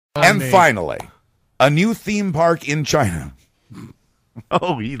And finally, a new theme park in China.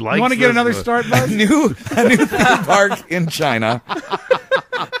 Oh, he likes. You want to get another start, Buzz? A new theme park in China,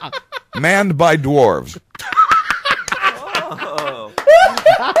 manned by dwarves,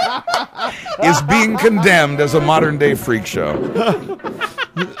 is being condemned as a modern-day freak show.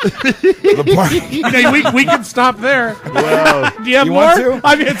 The park. Okay, we can stop there. Well, Do you have You more? want to?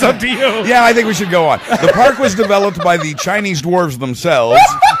 I mean, it's up to you. Yeah, I think we should go on. The park was developed by the Chinese dwarves themselves.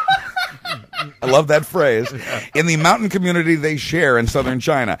 I love that phrase. In the mountain community they share in southern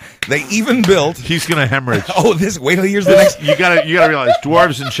China. They even built... he's gonna hemorrhage. Oh, wait till he hears the next... You gotta realize,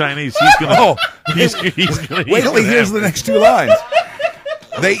 dwarves and Chinese. He's gonna. Oh. He's gonna. Wait till he hears the next two lines.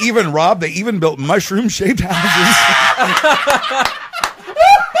 They even built mushroom-shaped houses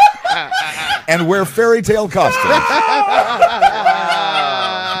and wear fairy tale costumes.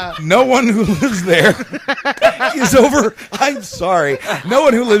 No one who lives there is over... I'm sorry. No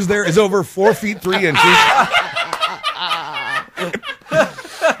one who lives there is over 4 feet 3 inches.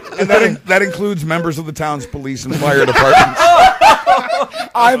 And that includes members of the town's police and fire departments.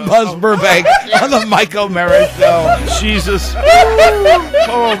 I'm Buzz Burbank on the Mike O'Mara Show. Jesus.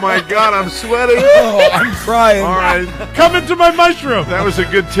 Oh my God, I'm sweating. Oh, I'm crying. All right, Come into my mushroom. that was a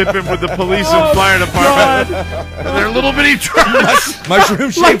good tip-in with the police and fire department. And their little bitty trucks.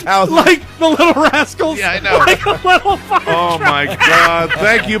 Mushroom-shaped house. Like the little rascals. Yeah, I know. Like a little fire Oh truck. my God!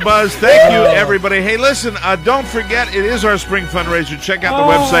 Thank you, Buzz. Thank you, everybody. Hey, listen! Don't forget, it is our spring fundraiser. Check out the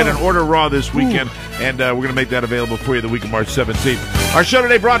website and order Raw this weekend, and we're going to make that available for you the week of March 17th. Our show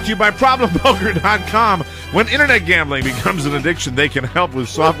today brought to you by ProblemPoker.com. When internet gambling becomes an addiction, they can help with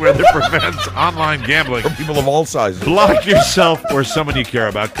software that prevents online gambling. For people of all sizes. Block yourself or someone you care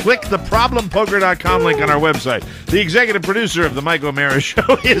about. Click the ProblemPoker.com link on our website. The executive producer of the Mike O'Mara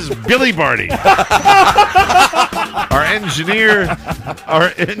Show is Billy Barty. Our engineer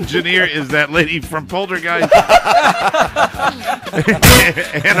is that lady from Poltergeist.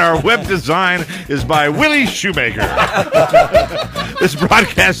 And our web design is by Willie Shoemaker. This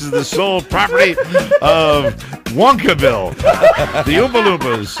broadcast is the sole property of Wonkaville, the Oompa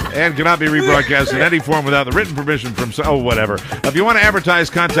Loompas, and cannot be rebroadcast in any form without the written permission from... whatever. If you want to advertise,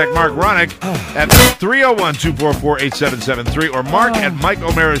 contact Mark Ronick at 301-244-8773 or mark at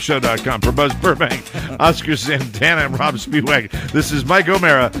MikeO'MaraShow.com. For Buzz Burbank, Oscar Santana, and Rob Spiewak, this is Mike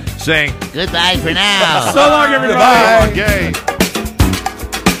O'Mara saying Goodbye for now. So long, everybody. Goodbye. okay.